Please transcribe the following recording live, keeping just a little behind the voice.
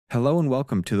Hello and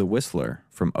welcome to The Whistler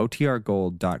from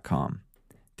OTRGold.com.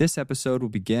 This episode will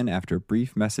begin after a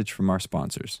brief message from our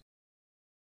sponsors.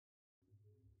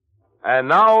 And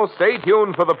now, stay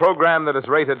tuned for the program that has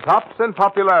rated tops in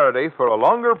popularity for a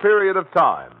longer period of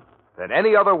time than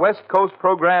any other West Coast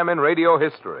program in radio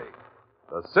history.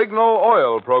 The Signal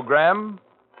Oil program,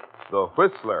 The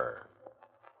Whistler.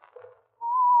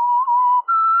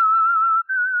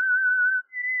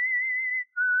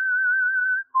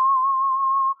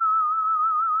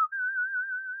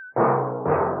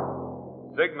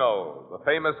 Signal, the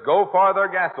famous Go Farther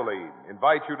gasoline,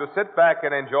 invites you to sit back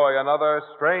and enjoy another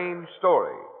strange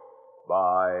story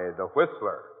by The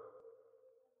Whistler.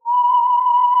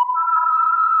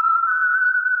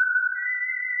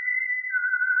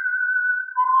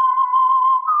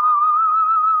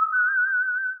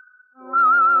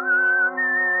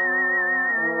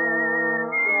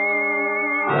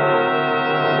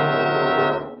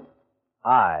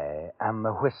 I am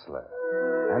the Whistler,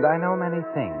 and I know many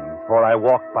things, for I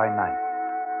walk by night.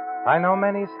 I know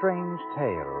many strange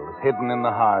tales hidden in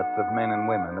the hearts of men and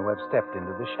women who have stepped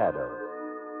into the shadows.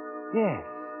 Yes,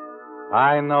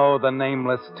 I know the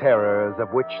nameless terrors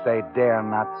of which they dare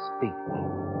not speak.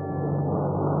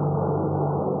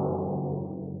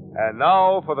 And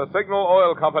now for the Signal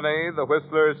Oil Company, The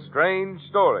Whistler's strange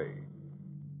story,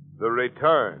 The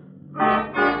Return.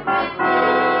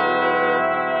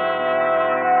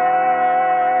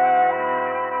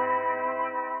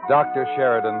 Dr.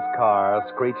 Sheridan's car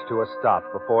screeched to a stop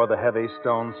before the heavy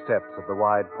stone steps of the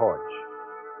wide porch,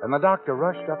 and the doctor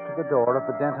rushed up to the door of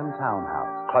the Denton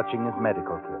townhouse, clutching his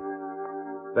medical kit.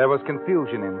 There was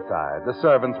confusion inside, the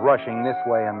servants rushing this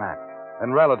way and that,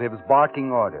 and relatives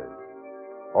barking orders,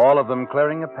 all of them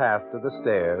clearing a path to the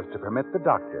stairs to permit the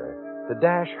doctor to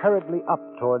dash hurriedly up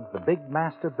towards the big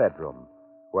master bedroom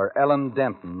where Ellen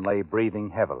Denton lay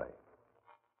breathing heavily.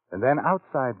 And then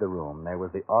outside the room, there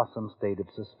was the awesome state of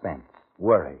suspense,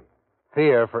 worry,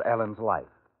 fear for Ellen's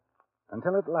life.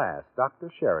 Until at last,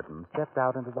 Dr. Sheridan stepped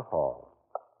out into the hall,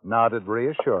 nodded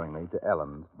reassuringly to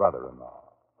Ellen's brother-in-law.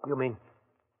 You mean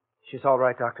she's all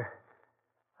right, Doctor?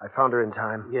 I found her in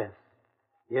time. Yes.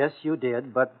 Yes, you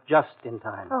did, but just in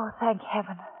time. Oh, thank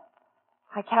heaven.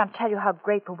 I can't tell you how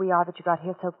grateful we are that you got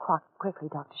here so quickly,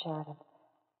 Dr. Sheridan.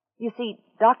 You see,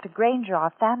 Dr. Granger,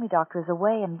 our family doctor, is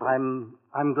away and...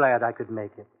 I'm glad I could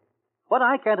make it. What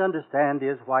I can't understand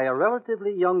is why a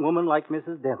relatively young woman like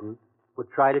Mrs. Denton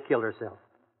would try to kill herself.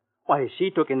 Why,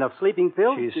 she took enough sleeping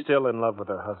pills... She's still in love with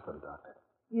her husband, Doctor.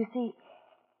 You see,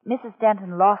 Mrs.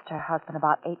 Denton lost her husband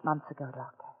about 8 months ago,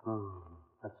 Doctor.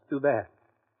 That's too bad.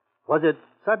 Was it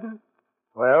sudden?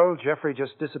 Well, Jeffrey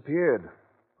just disappeared.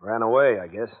 Ran away, I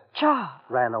guess. Charles!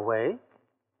 Ran away?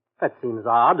 That seems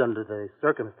odd under the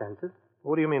circumstances.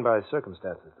 What do you mean by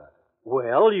circumstances, Doctor?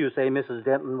 Well, you say Mrs.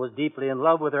 Denton was deeply in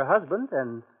love with her husband,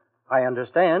 and I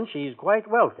understand she's quite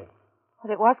wealthy.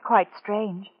 But it was quite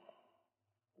strange.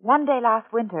 One day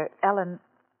last winter, Ellen,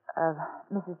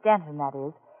 Mrs. Denton, that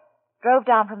is, drove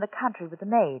down from the country with the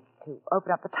maid to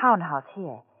open up the townhouse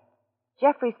here.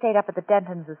 Jeffrey stayed up at the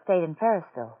Dentons' estate in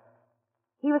Ferrisville.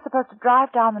 He was supposed to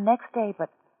drive down the next day, but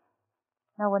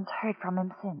no one's heard from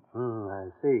him since. I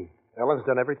see. Ellen's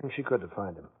done everything she could to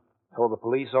find him. Told the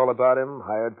police all about him,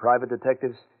 hired private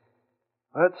detectives.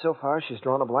 But so far, she's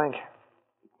drawn a blank.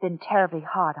 It's been terribly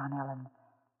hard on Ellen.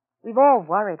 We've all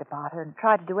worried about her and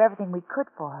tried to do everything we could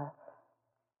for her.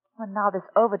 And now this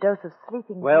overdose of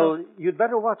sleeping... Well, you'd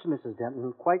better watch Mrs.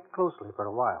 Denton quite closely for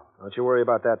a while. Don't you worry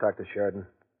about that, Dr. Sheridan.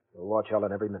 We'll watch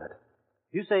Ellen every minute.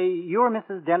 You say you're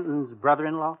Mrs. Denton's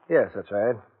brother-in-law? Yes, that's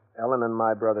right. Ellen and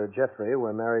my brother Jeffrey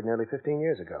were married nearly 15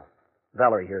 years ago.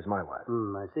 Valerie here's my wife.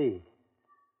 I see.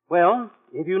 Well,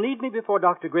 if you need me before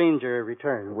Dr. Granger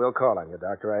returns... We'll call on you,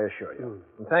 Doctor, I assure you.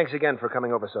 And thanks again for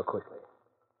coming over so quickly.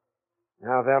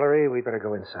 Now, Valerie, we better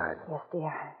go inside. Yes,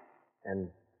 dear. And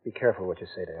be careful what you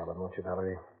say to Ellen, won't you,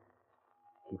 Valerie?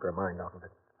 Keep her mind off of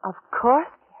it. Of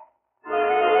course, dear.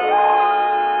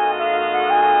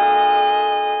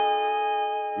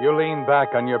 You lean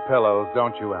back on your pillows,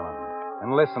 don't you, Ellen?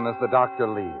 And listen as the doctor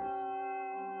leaves.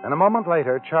 And a moment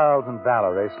later, Charles and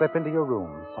Valerie slip into your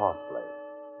room softly,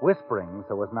 whispering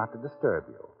so as not to disturb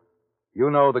you.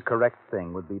 You know the correct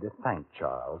thing would be to thank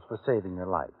Charles for saving your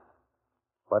life.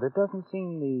 But it doesn't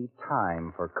seem the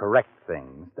time for correct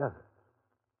things, does it?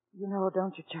 You know,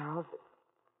 don't you, Charles?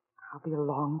 I'll be a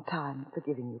long time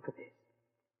forgiving you for this.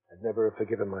 I'd never have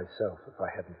forgiven myself if I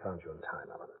hadn't found you in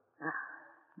time, Ellen.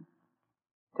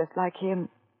 Just like him.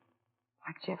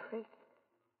 Like Jeffrey.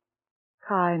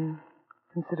 Kind,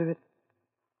 considerate.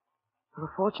 You're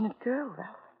a fortunate girl,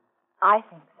 Val. I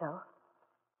think so.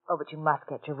 Oh, but you must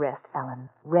get your rest, Ellen.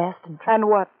 Rest and... And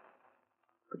what?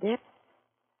 Forget?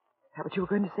 Is that what you were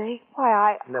going to say?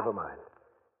 Why, Never mind.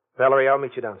 Valerie, I'll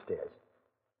meet you downstairs.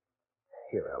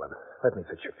 Here, Ellen. Let me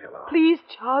fix your pillow. Please,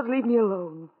 Charles, leave me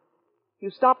alone. You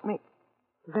stopped me.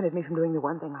 Prevented me from doing the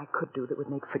one thing I could do that would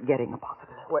make forgetting a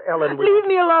possibility. Well, Ellen, Leave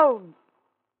me alone.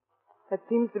 That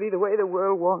seems to be the way the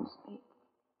world wants me.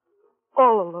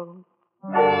 All alone.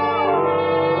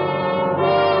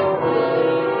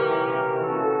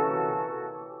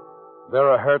 There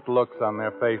are hurt looks on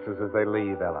their faces as they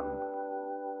leave Ellen.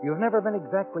 You've never been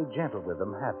exactly gentle with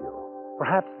them, have you?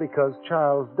 Perhaps because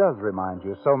Charles does remind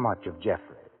you so much of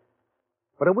Jeffrey.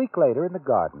 But a week later in the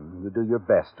garden, you do your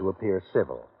best to appear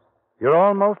civil. You're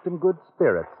almost in good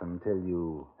spirits until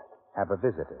you have a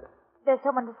visitor. there's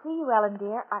someone to see you, Ellen,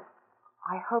 dear.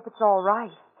 I hope it's all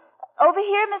right. Over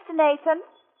here, Mr. Nathan.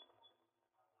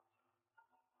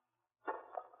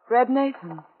 Fred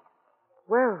Nathan.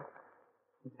 Well,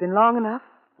 it's been long enough.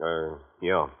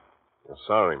 Yeah.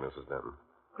 Sorry, Mrs. Denton.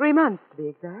 3 months, to be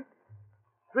exact.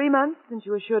 3 months since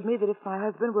you assured me that if my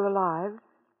husband were alive,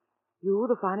 you,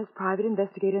 the finest private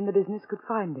investigator in the business, could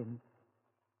find him.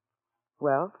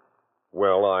 Well?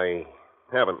 Well, I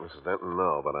haven't, Mrs. Denton,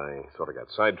 no, but I sort of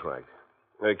got sidetracked.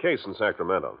 A case in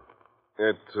Sacramento.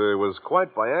 It was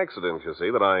quite by accident, you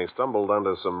see, that I stumbled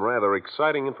onto some rather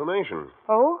exciting information.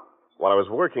 Oh? While I was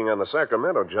working on the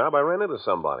Sacramento job, I ran into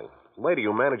somebody. A lady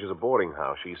who manages a boarding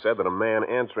house. She said that a man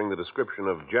answering the description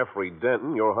of Jeffrey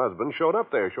Denton, your husband, showed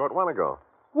up there a short while ago.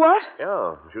 What?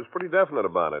 Yeah, she was pretty definite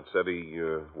about it. Said he,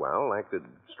 acted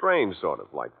strange, sort of,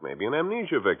 like maybe an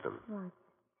amnesia victim. Right.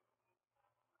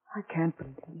 I can't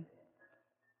believe it.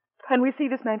 Can we see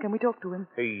this man? Can we talk to him?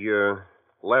 He,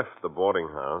 left the boarding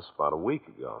house about a week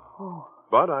ago. Oh.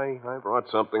 But I brought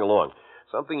something along.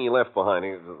 Something he left behind.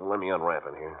 Let me unwrap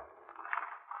it here.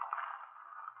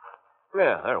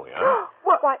 Yeah, there we are.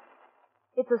 What? Why,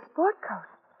 it's a sport coat.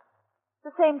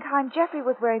 The same kind Jeffrey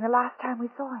was wearing the last time we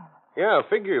saw him. Yeah, I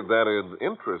figured that'd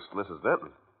interest Mrs.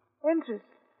 Denton. Interest?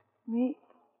 Me?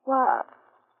 What?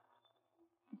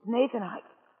 Nathan,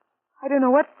 I don't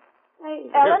know what to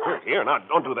say. Ellen? Here, now,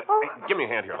 don't do that. Oh. Hey, give me a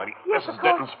hand here, lady. Yes, Mrs. of course.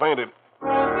 Denton's fainted.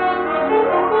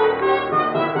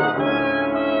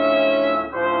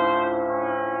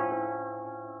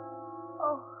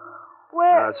 Oh,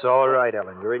 where? It's all right,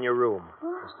 Ellen. You're in your room.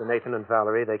 Mr. Nathan and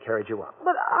Valerie, they carried you up.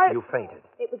 But You fainted.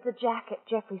 It was the jacket,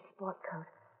 Jeffrey's sport coat.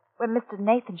 When Mr.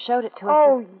 Nathan showed it to us.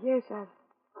 Oh, yes,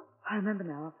 I remember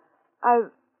now.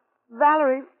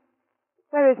 Valerie,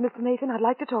 where is Mr. Nathan? I'd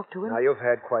like to talk to him. Now, you've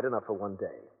had quite enough for one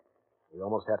day. We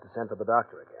almost have to send for the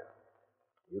doctor again.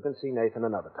 You can see Nathan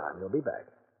another time. He'll be back.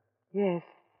 Yes.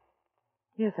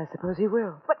 Yes, I suppose he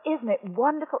will. But isn't it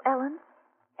wonderful, Ellen?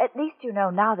 At least you know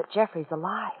now that Jeffrey's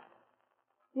alive.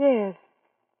 Yes.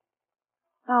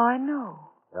 Now I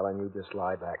know. Ellen, you just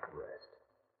lie back and rest.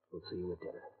 We'll see you at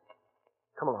dinner.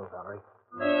 Come along, Valerie.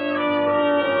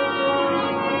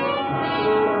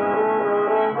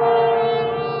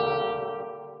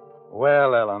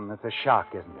 Well, Ellen, it's a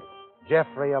shock, isn't it?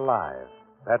 Jeffrey alive.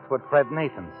 That's what Fred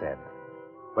Nathan said.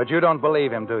 But you don't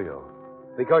believe him, do you?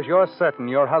 Because you're certain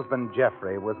your husband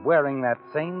Jeffrey was wearing that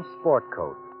same sport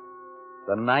coat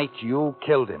the night you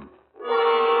killed him.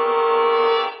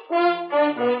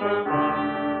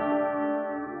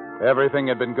 Everything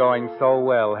had been going so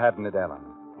well, hadn't it, Ellen?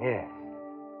 Yes.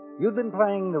 You'd been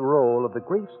playing the role of the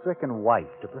grief-stricken wife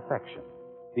to perfection.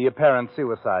 The apparent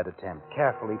suicide attempt,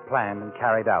 carefully planned and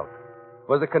carried out,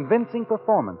 was a convincing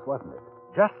performance, wasn't it?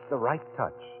 Just the right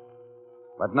touch.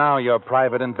 But now your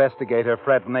private investigator,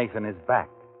 Fred Nathan, is back.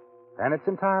 And it's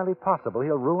entirely possible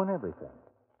he'll ruin everything.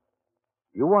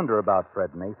 You wonder about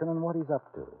Fred Nathan and what he's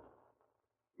up to.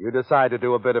 You decide to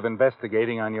do a bit of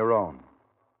investigating on your own.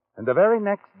 And the very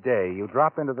next day, you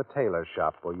drop into the tailor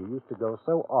shop where you used to go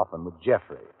so often with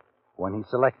Jeffrey when he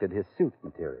selected his suit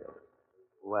material.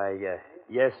 Why,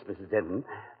 yes, Mrs. Denton.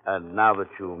 And now that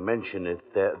you mention it,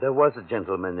 there was a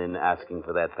gentleman in asking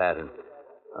for that pattern.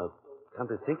 Come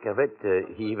to think of it,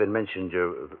 he even mentioned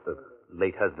your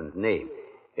late husband's name.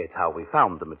 It's how we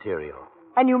found the material.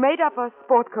 And you made up a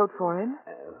sport coat for him?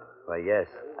 Why, yes.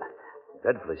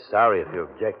 Dreadfully sorry if you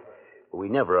object. We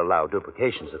never allow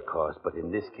duplications, of course, but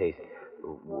in this case,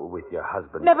 with your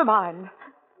husband... Never mind.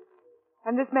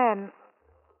 And this man,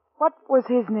 what was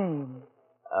his name?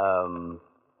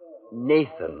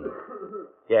 Nathan.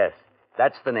 Yes,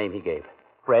 that's the name he gave.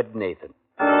 Fred Nathan.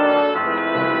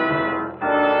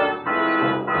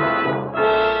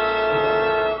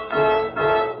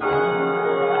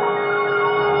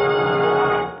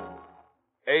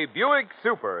 A Buick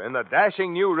Super in the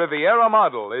dashing new Riviera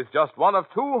model is just one of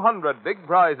 200 big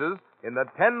prizes in the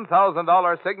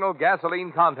 $10,000 Signal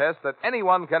gasoline contest that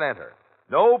anyone can enter.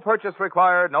 No purchase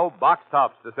required, no box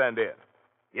tops to send in.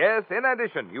 Yes, in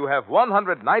addition, you have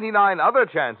 199 other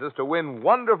chances to win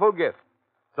wonderful gifts,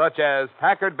 such as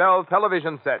Packard Bell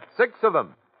television sets, 6 of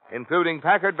them, including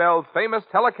Packard Bell's famous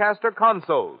Telecaster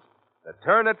consoles that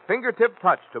turn at fingertip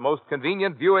touch to most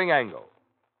convenient viewing angle.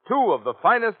 2 of the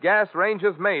finest gas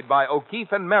ranges made by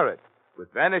O'Keefe and Merritt,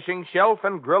 with vanishing shelf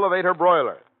and grill-evator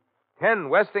broiler. 10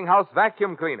 Westinghouse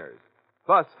vacuum cleaners,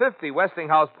 plus 50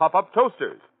 Westinghouse pop-up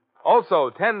toasters. Also,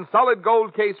 10 solid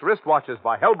gold case wristwatches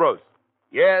by Helbros.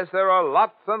 Yes, there are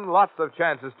lots and lots of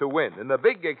chances to win in the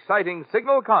big, exciting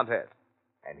Signal contest.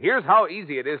 And here's how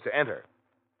easy it is to enter.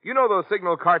 You know those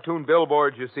Signal cartoon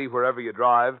billboards you see wherever you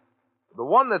drive? The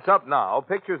one that's up now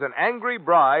pictures an angry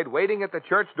bride waiting at the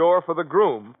church door for the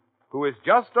groom, who is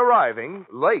just arriving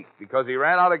late because he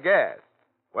ran out of gas.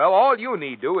 Well, all you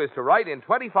need do is to write in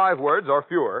 25 words or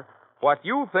fewer what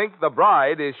you think the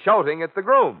bride is shouting at the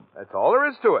groom. That's all there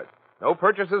is to it. No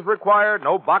purchases required,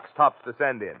 no box tops to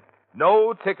send in,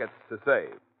 no tickets to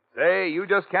save. Say, you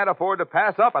just can't afford to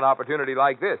pass up an opportunity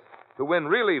like this to win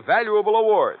really valuable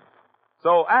awards.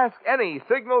 So ask any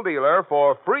Signal dealer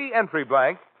for free entry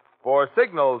blank for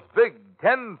Signal's big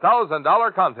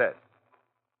 $10,000 contest.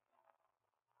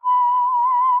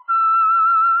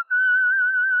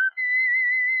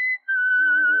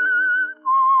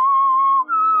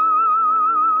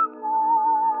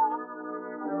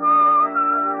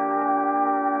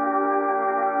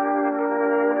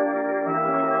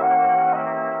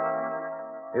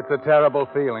 It's a terrible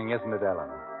feeling, isn't it, Ellen?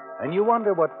 And you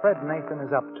wonder what Fred Nathan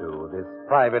is up to, this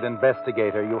private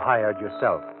investigator you hired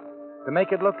yourself, to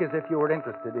make it look as if you were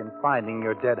interested in finding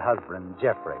your dead husband,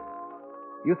 Jeffrey.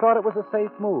 You thought it was a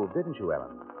safe move, didn't you,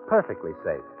 Ellen? Perfectly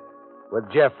safe.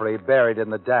 With Jeffrey buried in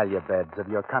the dahlia beds of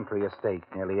your country estate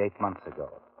nearly 8 months ago.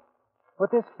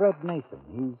 But this Fred Nathan,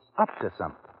 he's up to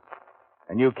something.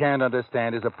 And you can't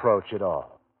understand his approach at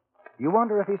all. You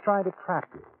wonder if he's trying to trap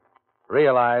you.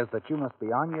 Realize that you must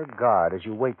be on your guard as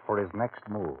you wait for his next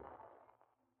move.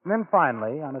 And then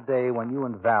finally, on a day when you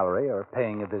and Valerie are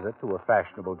paying a visit to a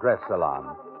fashionable dress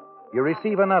salon, you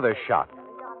receive another shock.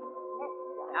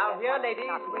 Now here,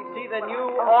 ladies, we see the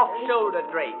new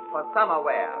off-shoulder drape for summer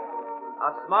wear.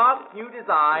 A smart new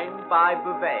design by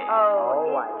Bouvet.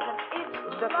 Oh, I love it.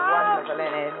 It's just wonderful,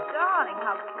 Leonard. Darling,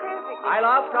 how perfect. I'll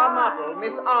ask our model,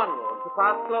 Miss Arnold, to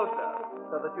pass closer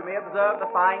so that you may observe the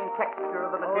fine texture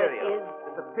of the material. It is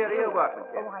the superior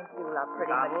workmanship. Oh, I do love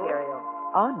pretty material.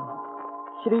 Arnold?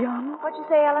 Kitty Arnold? What'd you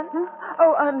say, Ellen?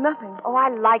 Oh, nothing. Oh, I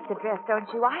like the dress, don't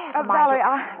you? I have a mind. Valerie,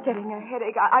 I'm getting a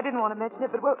headache. I didn't want to mention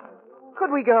it, but, well,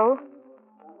 could we go?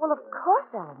 Well, of course,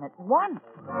 Ellen, at once.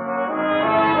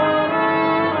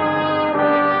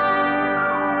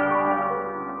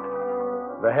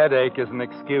 The headache is an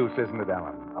excuse, isn't it,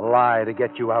 Ellen? A lie to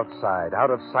get you outside,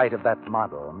 out of sight of that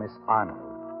model, Miss Arnold.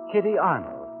 Kitty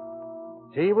Arnold.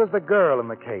 She was the girl in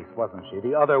the case, wasn't she?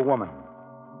 The other woman.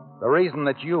 The reason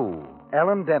that you,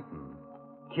 Ellen Denton,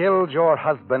 killed your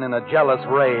husband in a jealous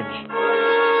rage.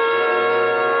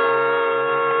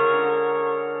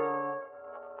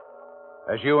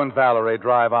 As you and Valerie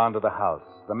drive on to the house,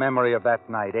 the memory of that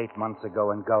night 8 months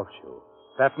ago engulfs you.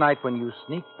 That night when you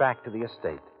sneaked back to the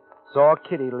estate, saw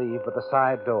Kitty leave with the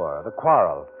side door, the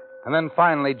quarrel, and then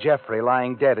finally Jeffrey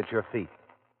lying dead at your feet.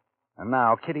 And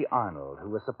now Kitty Arnold, who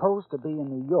was supposed to be in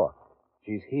New York,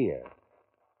 she's here.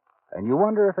 And you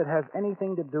wonder if it has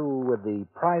anything to do with the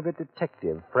private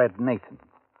detective, Fred Nathan.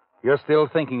 You're still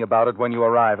thinking about it when you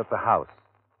arrive at the house.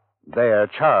 There,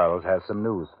 Charles has some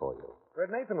news for you. Fred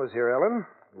Nathan was here, Ellen.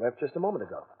 Left just a moment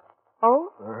ago. Oh?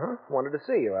 Uh-huh. Wanted to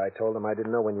see you. I told him I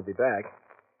didn't know when you'd be back.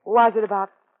 Was it about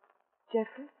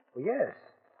Jeffrey? Well, yes.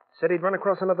 Said he'd run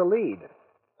across another lead.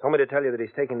 Told me to tell you that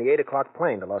he's taking the 8 o'clock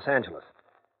plane to Los Angeles.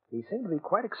 He seemed to be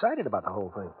quite excited about the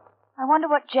whole thing. I wonder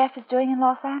what Jeff is doing in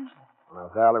Los Angeles.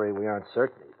 Well, Valerie, we aren't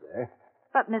certain he's there.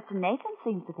 But Mr. Nathan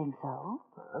seems to think so.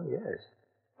 Well, yes.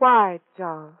 Why,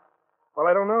 Charles? Well,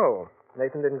 I don't know.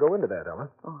 Nathan didn't go into that, Ellen.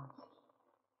 Oh.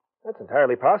 That's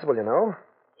entirely possible, you know.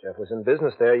 Jeff was in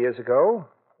business there years ago.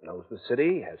 Knows the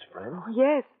city, has friends. Oh,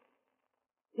 yes.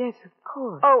 Yes, of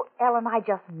course. Oh, Ellen, I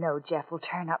just know Jeff will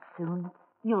turn up soon.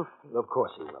 You'll see. Of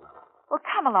course he will. Well,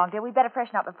 come along, dear. We'd better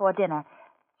freshen up before dinner.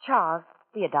 Charles,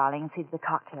 be a darling and see to the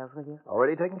cocktails, will you?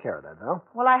 Already taken care of that, Val.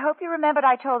 Well, I hope you remembered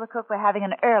I told the cook we're having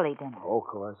an early dinner. Oh, of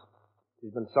course.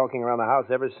 She's been sulking around the house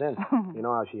ever since. You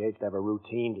know how she hates to have a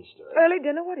routine disturbed. Early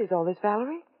dinner? What is all this,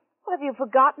 Valerie? Well, have you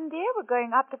forgotten, dear? We're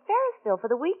going up to Ferrisville for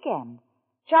the weekend.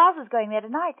 Charles is going there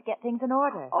tonight to get things in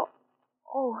order.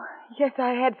 Oh, yes,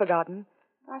 I had forgotten.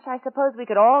 Gosh, I suppose we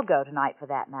could all go tonight for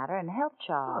that matter and help Oh,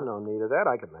 Charles. no need of that.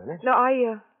 I could manage. No,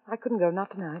 I couldn't go, not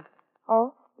tonight.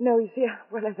 Oh? no, you see,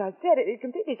 well, as I said, it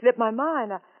completely slipped my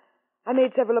mind. I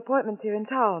made several appointments here in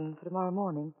town for tomorrow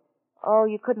morning. Oh,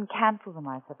 you couldn't cancel them,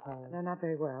 I suppose. No, not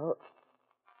very well.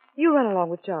 You run along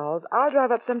with Charles. I'll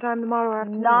drive up sometime tomorrow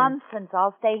afternoon. Nonsense.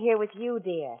 I'll stay here with you,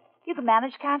 dear. You can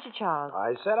manage, can't you, Charles?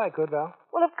 I said I could, Val.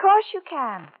 Well, of course you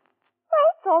can. Well,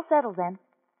 it's all settled then.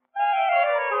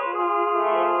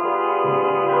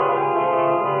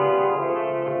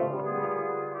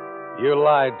 You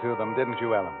lied to them, didn't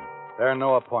you, Ellen? There are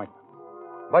no appointments.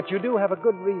 But you do have a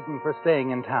good reason for staying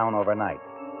in town overnight,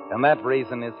 and that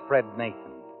reason is Fred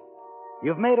Nathan.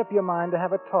 You've made up your mind to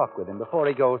have a talk with him before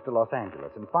he goes to Los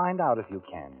Angeles and find out, if you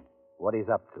can, what he's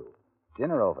up to.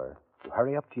 Dinner over, you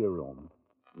hurry up to your room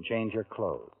and change your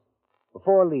clothes.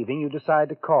 Before leaving, you decide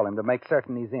to call him to make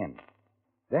certain he's in.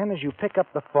 Then, as you pick up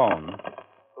the phone...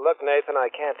 Look, Nathan, I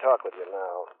can't talk with you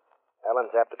now.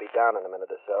 Ellen's apt to be down in a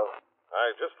minute or so.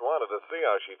 I just wanted to see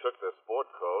how she took the sport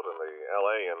coat and the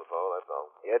L.A. info, that's all.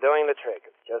 You're doing the trick.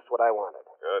 It's just what I wanted.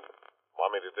 Good.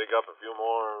 Want me to dig up a few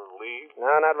more leads?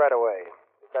 No, not right away.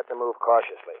 We've got to move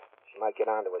cautiously. She might get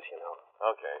onto us, you know.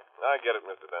 Okay. I get it,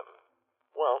 Mr. Denton.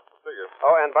 Well, figure.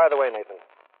 Oh, and by the way, Nathan,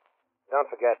 don't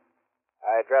forget,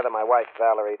 I'd rather my wife,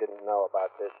 Valerie, didn't know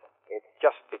about this. It's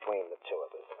just between the two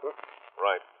of us.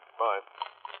 Right. Fine.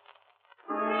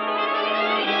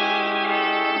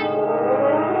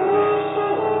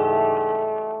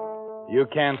 You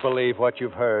can't believe what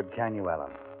you've heard, can you,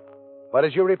 Ellen? But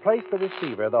as you replace the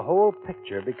receiver, the whole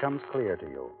picture becomes clear to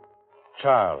you.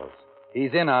 Charles,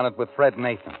 he's in on it with Fred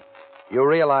Nathan. You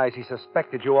realize he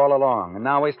suspected you all along, and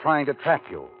now he's trying to trap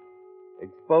you.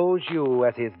 Expose you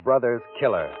as his brother's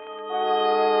killer.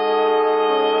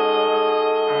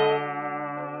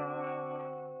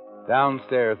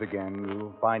 Downstairs again,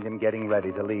 you find him getting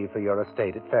ready to leave for your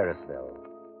estate at Ferrisville.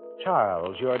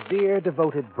 Charles, your dear,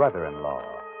 devoted brother-in-law,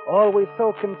 always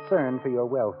so concerned for your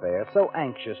welfare, so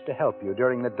anxious to help you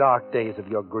during the dark days of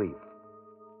your grief.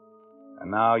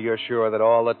 And now you're sure that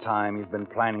all the time he's been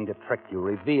planning to trick you,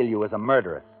 reveal you as a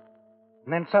murderess.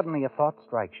 And then suddenly a thought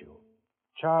strikes you.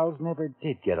 Charles never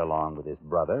did get along with his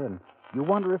brother, and you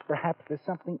wonder if perhaps there's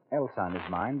something else on his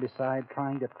mind besides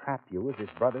trying to trap you as his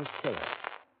brother's killer.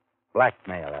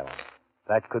 Blackmail, Ellen.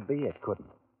 That could be it, couldn't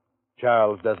it?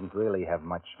 Charles doesn't really have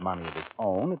much money of his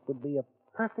own. It would be a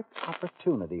perfect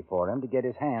opportunity for him to get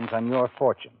his hands on your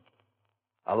fortune.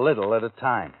 A little at a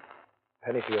time.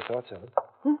 Penny for your thoughts,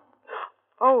 Ellen.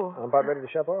 Oh. I'm about ready to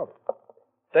shove off.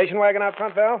 Station wagon out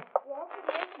front, Val? Yes,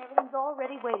 it is. Everything's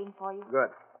already waiting for you. Good.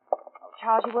 Oh,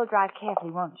 Charles, you will drive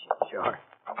carefully, won't you? Sure.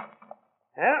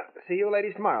 Yeah, see you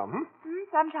ladies tomorrow,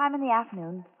 Sometime in the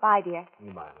afternoon. Bye, dear.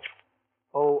 Bye.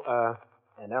 Oh,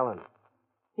 and Ellen,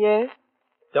 Yes?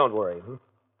 don't worry,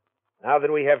 Now that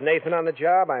we have Nathan on the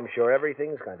job, I'm sure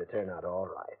everything's going to turn out all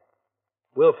right.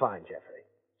 We'll find Jeffrey.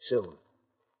 Soon.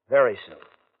 Very soon.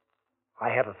 I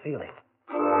have a feeling.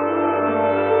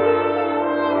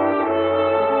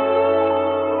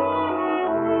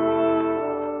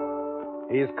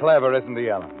 He's clever, isn't he,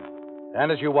 Ellen?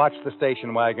 And as you watch the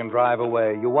station wagon drive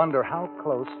away, you wonder how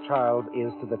close Charles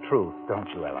is to the truth, don't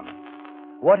you, Ellen?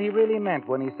 What he really meant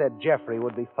when he said Jeffrey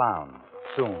would be found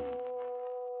soon.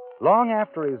 Long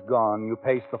after he's gone, you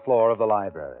pace the floor of the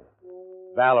library.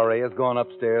 Valerie has gone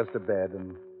upstairs to bed,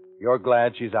 and you're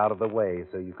glad she's out of the way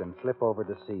so you can slip over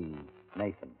to see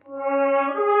Nathan.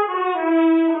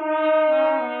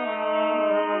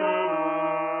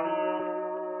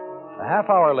 A half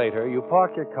hour later, you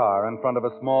park your car in front of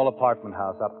a small apartment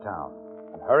house uptown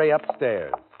and hurry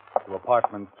upstairs to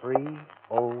apartment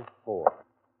 304.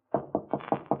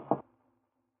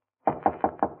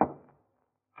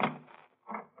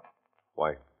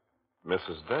 Why,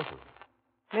 Mrs. Denton.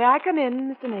 May I come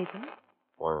in, Mr. Nathan?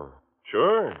 Well,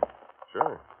 sure.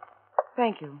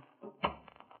 Thank you.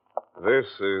 This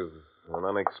is an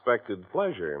unexpected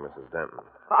pleasure, Mrs. Denton.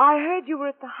 I heard you were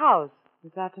at the house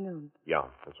this afternoon. Yeah,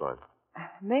 that's right.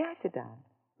 May I sit down?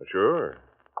 Sure.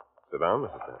 Sit down,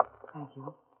 Mrs. Denton. Thank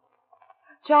you.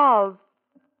 Charles,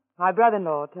 my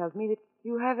brother-in-law tells me that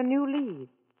you have a new lead.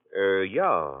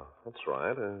 Yeah, that's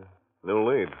right. New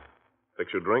lead.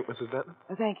 Fix your drink, Mrs. Denton?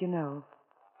 Thank you, no.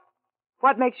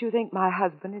 What makes you think my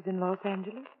husband is in Los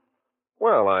Angeles?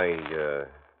 Well,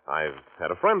 I've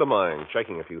had a friend of mine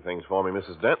checking a few things for me,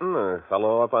 Mrs. Denton. A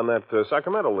fellow up on that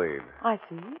Sacramento lead. I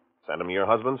see. Sent him your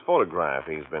husband's photograph.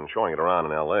 He's been showing it around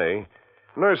in L.A.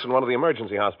 Nurse in one of the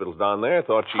emergency hospitals down there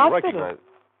thought she Hospital? recognized...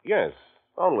 Yes,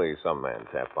 only some man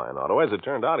tapped by an auto. As it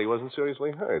turned out, he wasn't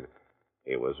seriously hurt.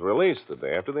 He was released the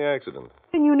day after the accident.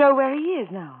 Then you know where he is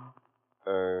now.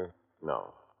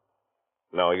 No.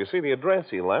 No, you see, the address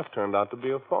he left turned out to be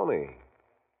a phony.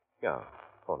 Yeah,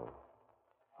 phony.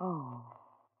 Oh.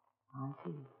 I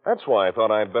see. That's why I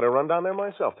thought I'd better run down there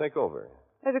myself, take over.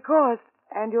 As of course,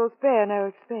 and you'll spare no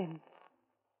expense.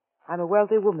 I'm a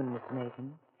wealthy woman, Mr.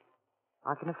 Nathan.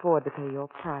 I can afford to pay your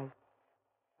price,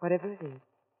 whatever it is.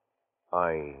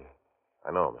 I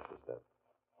know, Mrs. Dent.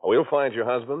 We'll find your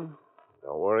husband.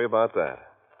 Don't worry about that.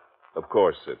 Of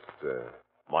course, it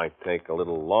might take a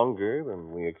little longer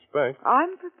than we expect.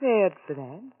 I'm prepared for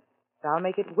that. I'll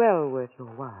make it well worth your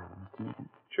while, Mr. Nathan.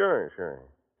 Sure.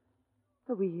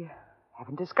 But we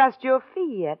haven't discussed your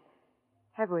fee yet,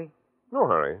 have we? No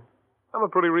hurry. I'm a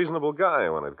pretty reasonable guy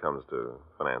when it comes to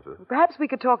finances. Perhaps we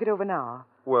could talk it over now.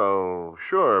 Well,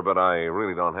 sure, but I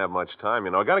really don't have much time.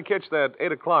 You know, I got to catch that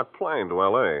 8 o'clock plane to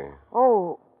L.A.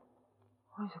 Oh,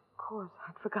 yes, of course.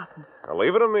 I'd forgotten. Now,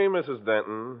 leave it to me, Mrs.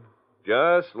 Denton.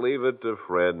 Just leave it to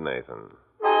Fred Nathan.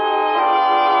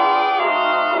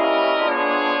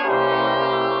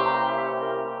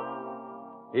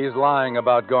 He's lying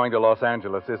about going to Los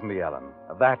Angeles, isn't he, Ellen?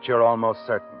 Of that you're almost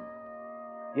certain.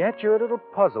 Yet you're a little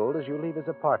puzzled as you leave his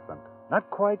apartment, not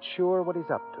quite sure what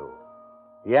he's up to.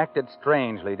 He acted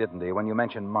strangely, didn't he, when you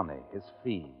mentioned money, his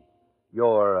fee,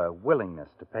 your willingness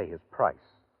to pay his price.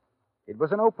 It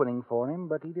was an opening for him,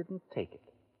 but he didn't take it.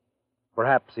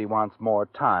 Perhaps he wants more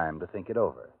time to think it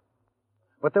over.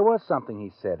 But there was something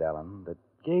he said, Ellen, that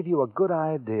gave you a good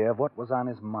idea of what was on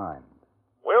his mind.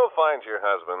 We'll find your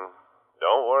husband.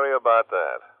 Don't worry about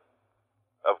that.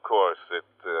 Of course, it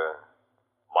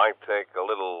might take a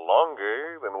little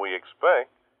longer than we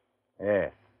expect.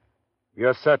 Yes.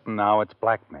 You're certain now it's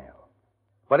blackmail.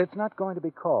 But it's not going to be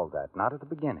called that, not at the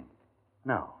beginning.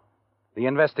 No. The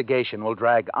investigation will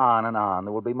drag on and on.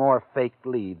 There will be more faked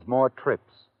leads, more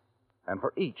trips. And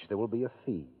for each, there will be a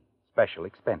fee, special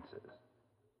expenses.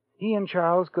 He and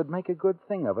Charles could make a good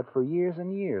thing of it for years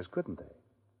and years, couldn't they?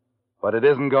 But it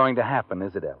isn't going to happen,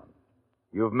 is it, Ellen?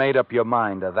 You've made up your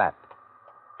mind to that.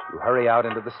 You hurry out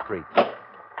into the street,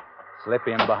 slip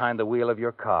in behind the wheel of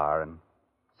your car, and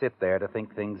sit there to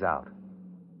think things out.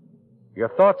 Your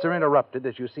thoughts are interrupted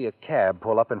as you see a cab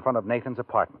pull up in front of Nathan's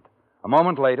apartment. A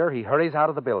moment later, he hurries out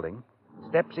of the building,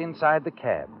 steps inside the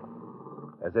cab.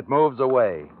 As it moves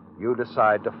away, you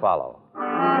decide to follow.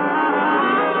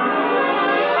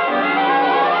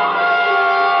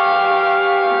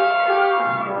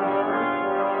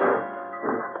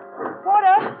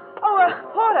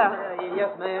 Porter!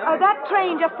 Yes, ma'am? That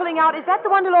train just pulling out, is that the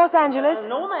one to Los Angeles?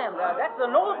 No, ma'am. That's the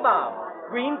northbound.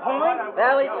 Greenpoint,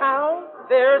 Valley Town,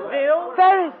 Ferrisville.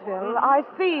 Ferrisville, I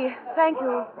see. Thank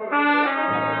you.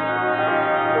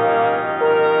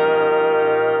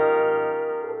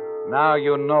 Now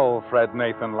you know Fred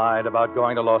Nathan lied about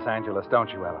going to Los Angeles, don't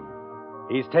you, Ellen?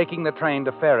 He's taking the train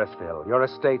to Ferrisville, your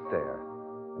estate there.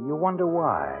 And you wonder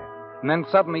why. And then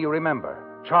suddenly you remember.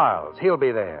 Charles, he'll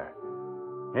be there.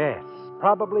 Yes,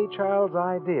 probably Charles'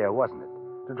 idea, wasn't it?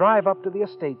 To drive up to the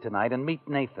estate tonight and meet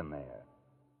Nathan there.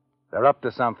 They're up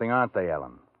to something, aren't they,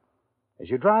 Ellen? As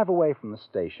you drive away from the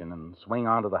station and swing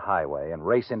onto the highway and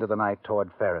race into the night toward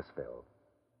Ferrisville,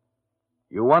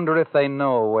 you wonder if they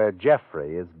know where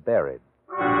Jeffrey is buried.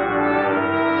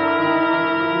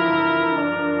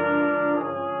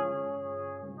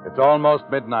 It's almost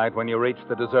midnight when you reach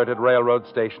the deserted railroad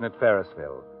station at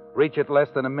Ferrisville. Reach it less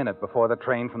than a minute before the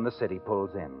train from the city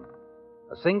pulls in.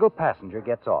 A single passenger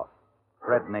gets off,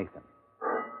 Fred Nathan.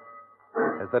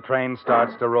 As the train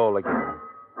starts to roll again,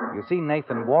 you see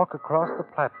Nathan walk across the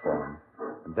platform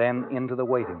and then into the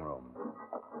waiting room.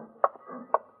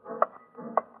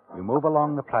 You move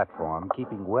along the platform,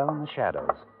 keeping well in the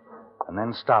shadows, and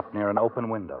then stop near an open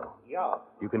window. Yeah.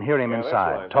 You can hear him Yeah, that's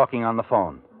inside, right. talking on the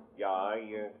phone. Yeah, I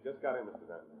just got in, Mr.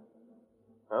 Denton.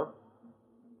 Huh?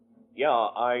 Yeah,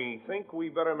 I think we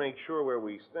better make sure where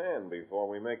we stand before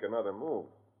we make another move.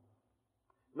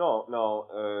 No,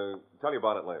 tell you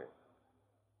about it later.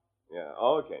 Yeah,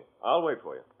 okay. I'll wait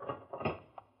for you.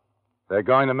 They're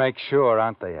going to make sure,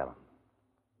 aren't they, Ellen?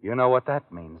 You know what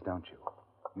that means, don't you?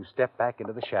 You step back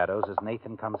into the shadows as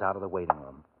Nathan comes out of the waiting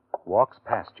room, walks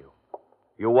past you.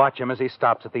 You watch him as he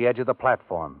stops at the edge of the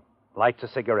platform, lights a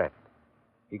cigarette.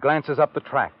 He glances up the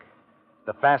track,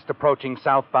 the fast-approaching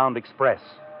southbound express.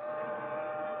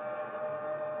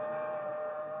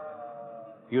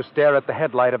 You stare at the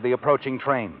headlight of the approaching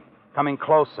train, coming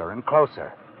closer and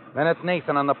closer. Then at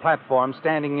Nathan on the platform,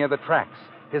 standing near the tracks,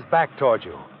 his back toward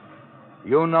you.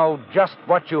 You know just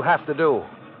what you have to do.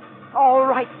 All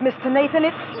right, Mr. Nathan,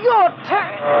 it's your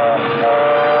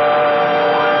turn.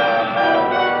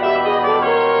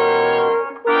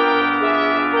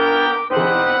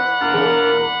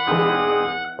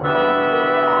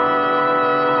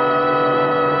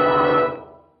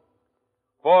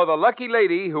 For the lucky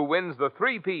lady who wins the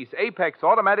three-piece Apex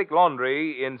automatic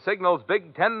laundry in Signal's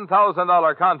big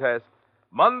 $10,000 contest,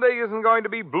 Monday isn't going to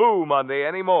be Blue Monday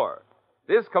anymore.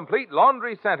 This complete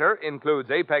laundry center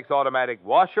includes Apex automatic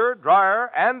washer,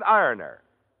 dryer, and ironer.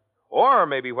 Or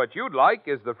maybe what you'd like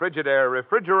is the Frigidaire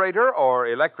refrigerator or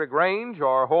electric range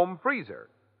or home freezer.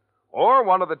 Or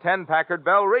one of the 10 Packard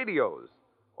Bell radios.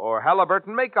 Or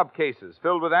Halliburton makeup cases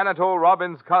filled with Anatole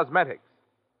Robbins cosmetics.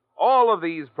 All of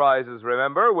these prizes,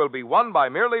 remember, will be won by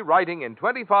merely writing in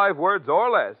 25 words or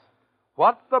less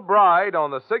what the bride on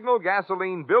the Signal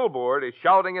gasoline billboard is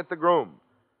shouting at the groom.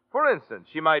 For instance,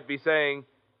 she might be saying,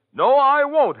 "No, I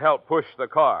won't help push the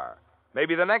car."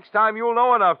 Maybe the next time you'll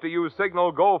know enough to use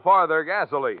Signal Go Farther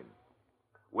gasoline.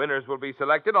 Winners will be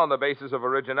selected on the basis of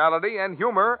originality and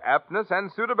humor, aptness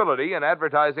and suitability in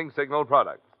advertising Signal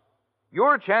products.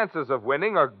 Your chances of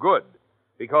winning are good,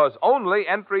 because only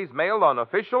entries mailed on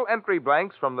official entry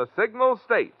blanks from the Signal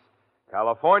states,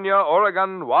 California,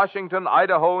 Oregon, Washington,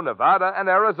 Idaho, Nevada, and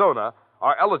Arizona,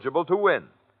 are eligible to win.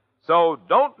 So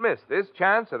don't miss this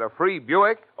chance at a free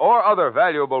Buick or other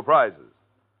valuable prizes.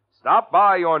 Stop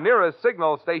by your nearest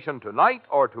Signal station tonight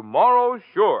or tomorrow,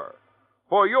 sure,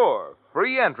 for your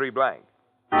free entry blank.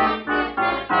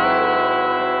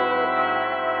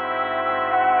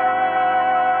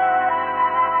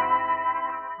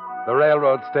 The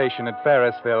railroad station at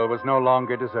Ferrisville was no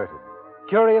longer deserted.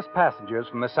 Curious passengers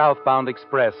from the southbound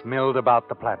express milled about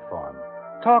the platform,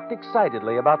 talked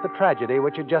excitedly about the tragedy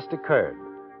which had just occurred.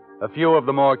 A few of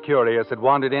the more curious had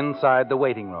wandered inside the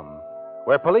waiting room,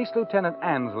 where Police Lieutenant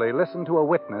Ansley listened to a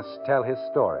witness tell his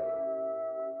story.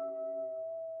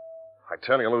 I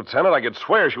tell you, Lieutenant, I could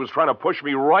swear she was trying to push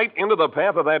me right into the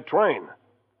path of that train.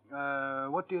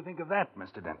 What do you think of that,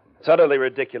 Mr. Denton? It's utterly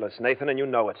ridiculous, Nathan, and you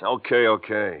know it.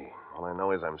 Okay. All I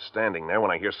know is I'm standing there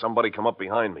when I hear somebody come up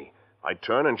behind me. I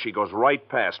turn and she goes right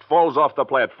past, falls off the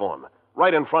platform,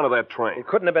 right in front of that train. It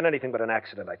couldn't have been anything but an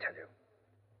accident, I tell you.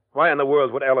 Why in the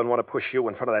world would Ellen want to push you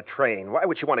in front of that train? Why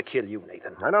would she want to kill you,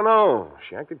 Nathan? I don't know.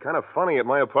 She acted kind of funny at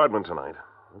my apartment tonight.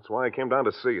 That's why I came down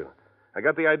to see her. I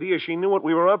got the idea she knew what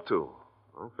we were up to.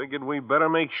 I figured we better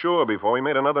make sure before we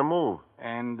made another move.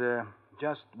 And,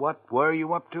 just what were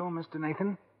you up to, Mr.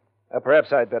 Nathan?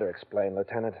 Perhaps I'd better explain,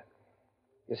 Lieutenant.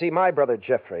 You see, my brother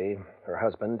Jeffrey, her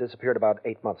husband, disappeared about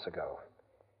 8 months ago.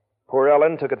 Poor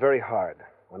Ellen took it very hard,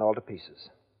 went all to pieces.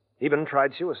 Even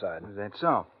tried suicide. Is that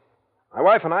so? My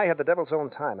wife and I had the devil's own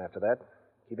time after that,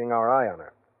 keeping our eye on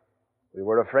her. We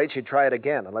were afraid she'd try it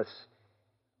again, unless...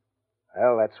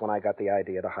 Well, that's when I got the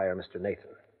idea to hire Mr. Nathan.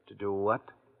 To do what?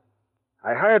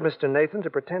 I hired Mr. Nathan to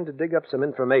pretend to dig up some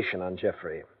information on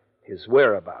Jeffrey. His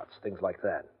whereabouts, things like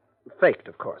that. Faked,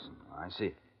 of course. I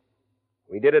see.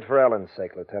 We did it for Ellen's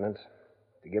sake, Lieutenant.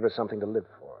 To give her something to live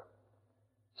for.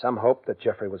 Some hope that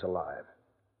Jeffrey was alive.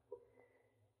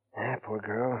 Poor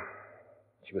girl.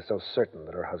 She was so certain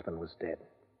that her husband was dead.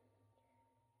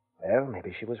 Well,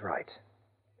 maybe she was right.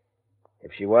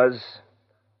 If she was,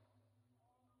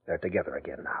 they're together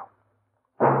again now.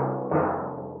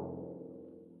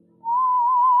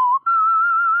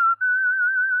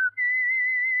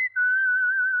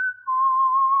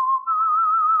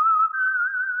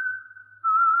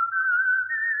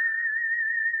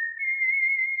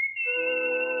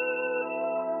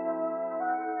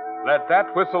 Let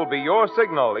that whistle be your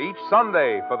signal each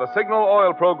Sunday for the Signal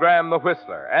Oil program, The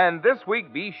Whistler. And this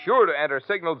week, be sure to enter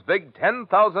Signal's big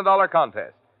 $10,000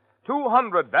 contest.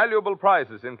 200 valuable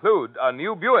prizes include a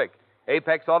new Buick,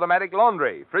 Apex automatic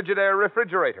laundry, Frigidaire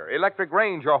refrigerator, electric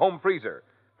range or home freezer,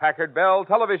 Packard Bell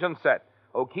television set,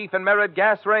 O'Keefe and Merritt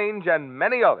gas range, and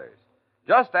many others.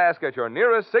 Just ask at your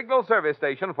nearest Signal service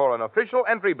station for an official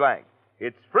entry blank.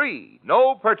 It's free,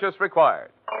 no purchase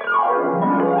required.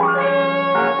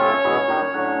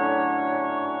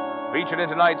 Featured in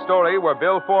tonight's story were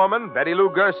Bill Foreman, Betty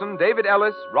Lou Gerson, David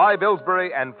Ellis, Rye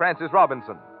Billsbury, and Francis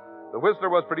Robinson. The Whistler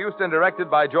was produced and directed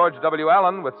by George W.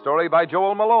 Allen, with story by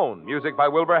Joel Malone, music by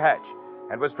Wilbur Hatch,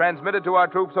 and was transmitted to our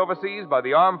troops overseas by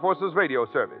the Armed Forces Radio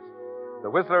Service. The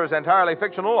Whistler is entirely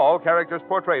fictional. All characters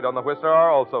portrayed on The Whistler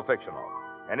are also fictional.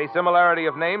 Any similarity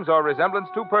of names or resemblance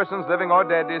to persons living or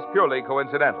dead is purely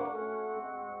coincidental.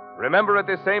 Remember at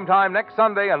this same time next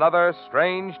Sunday, another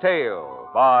strange tale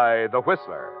by The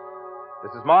Whistler.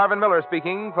 This is Marvin Miller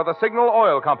speaking for the Signal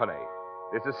Oil Company.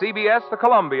 This is CBS, the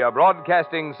Columbia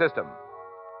Broadcasting System.